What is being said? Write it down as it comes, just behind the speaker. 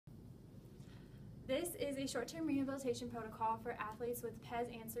This is a short-term rehabilitation protocol for athletes with PES,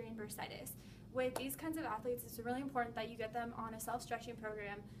 Anserine, Bursitis. With these kinds of athletes, it's really important that you get them on a self-stretching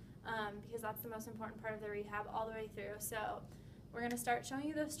program because that's the most important part of the rehab all the way through. So we're going to start showing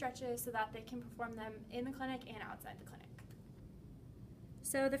you those stretches so that they can perform them in the clinic and outside the clinic.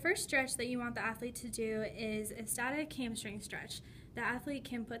 So the first stretch that you want the athlete to do is a static hamstring stretch. The athlete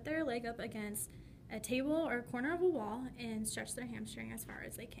can put their leg up against a table or a corner of a wall and stretch their hamstring as far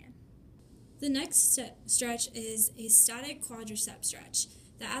as they can. The next stretch is a static quadricep stretch.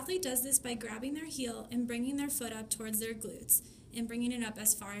 The athlete does this by grabbing their heel and bringing their foot up towards their glutes and bringing it up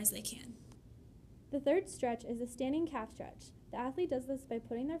as far as they can. The third stretch is a standing calf stretch. The athlete does this by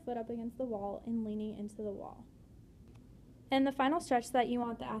putting their foot up against the wall and leaning into the wall. And the final stretch that you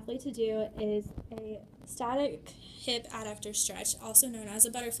want the athlete to do is a static hip adductor stretch, also known as a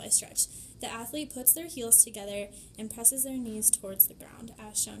butterfly stretch. The athlete puts their heels together and presses their knees towards the ground,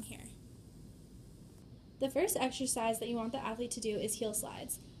 as shown here. The first exercise that you want the athlete to do is heel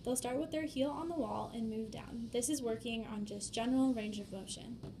slides. They'll start with their heel on the wall and move down. This is working on just general range of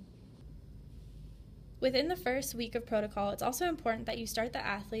motion. Within the first week of protocol, it's also important that you start the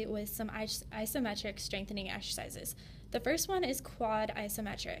athlete with some isometric strengthening exercises. The first one is quad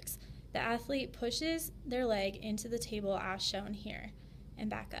isometrics. The athlete pushes their leg into the table as shown here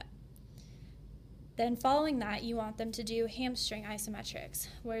and back up. Then following that, you want them to do hamstring isometrics,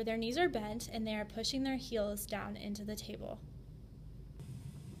 where their knees are bent and they are pushing their heels down into the table.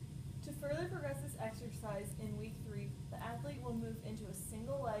 To further progress this exercise in week 3, the athlete will move into a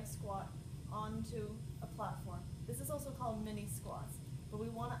single leg squat onto a platform. This is also called mini squats, but we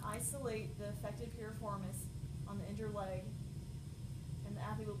want to isolate the affected piriformis on the injured leg, and the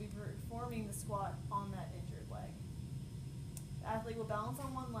athlete will be performing the squat on that injured leg. The athlete will balance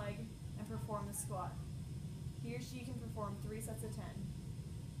on one leg and perform the squat. He or she can perform 3 sets of 10.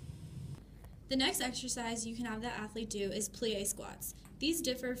 The next exercise you can have the athlete do is plie squats. These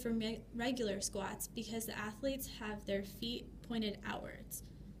differ from regular squats because the athletes have their feet pointed outwards.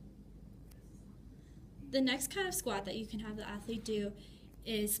 The next kind of squat that you can have the athlete do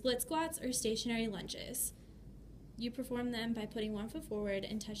is split squats or stationary lunges. You perform them by putting one foot forward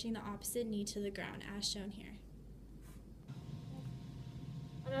and touching the opposite knee to the ground, as shown here.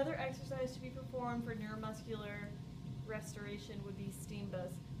 Another exercise to be performed for neuromuscular restoration would be steam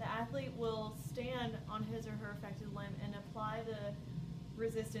bows. The athlete will stand on his or her affected limb and apply the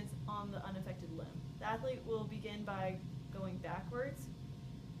resistance on the unaffected limb. The athlete will begin by going backwards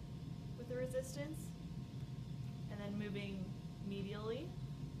with the resistance and then moving medially,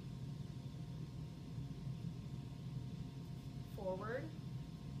 forward,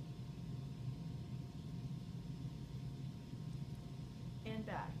 and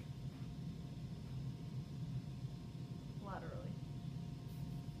back, laterally.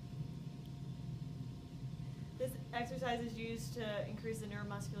 This exercise is used to increase the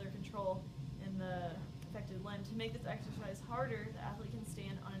neuromuscular control in the affected limb. To make this exercise harder, the athlete can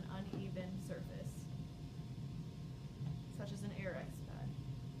stand on an uneven surface, such as an AirX pad.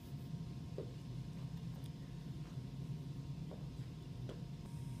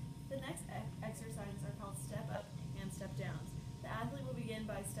 The next exercises are called step up and step downs. The athlete will begin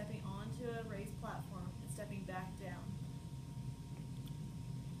by stepping onto a raised platform and stepping back down.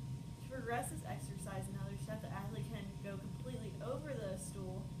 To progress this exercise another step, the athlete can go completely over the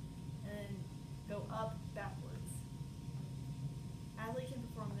stool and then go up backwards. Athlete can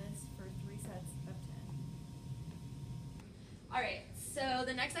perform this for 3 sets of 10. Alright, so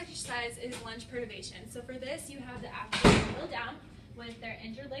the next exercise is lunge perturbation. So for this, you have the athlete kneel down with their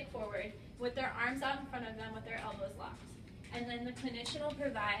injured leg forward, with their arms out in front of them with their elbows locked. And then the clinician will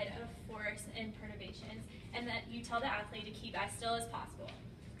provide a force in perturbations, and that you tell the athlete to keep as still as possible.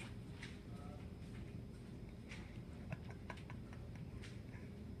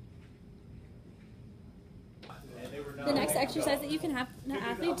 The next exercise that you can have the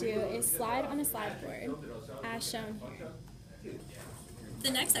athlete do is slide on a slide board, as shown here.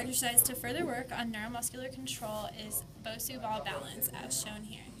 The next exercise to further work on neuromuscular control is Bosu ball balance, as shown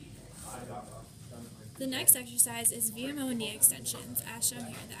here. The next exercise is VMO knee extensions, as shown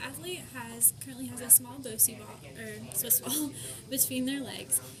here. The athlete currently has a small Bosu ball, or Swiss ball, between their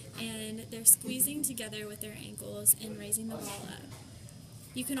legs, and they're squeezing together with their ankles and raising the ball up.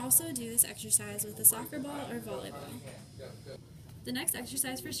 You can also do this exercise with a soccer ball or volleyball. The next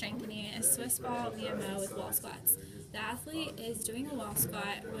exercise for strengthening is Swiss ball VMO with wall squats. The athlete is doing a wall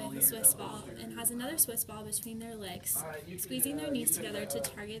squat with a Swiss ball and has another Swiss ball between their legs, squeezing their knees together to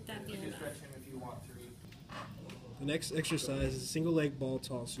target that VMO. The next exercise is a single leg ball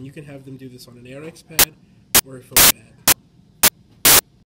toss, and you can have them do this on an AirX pad or a foam pad.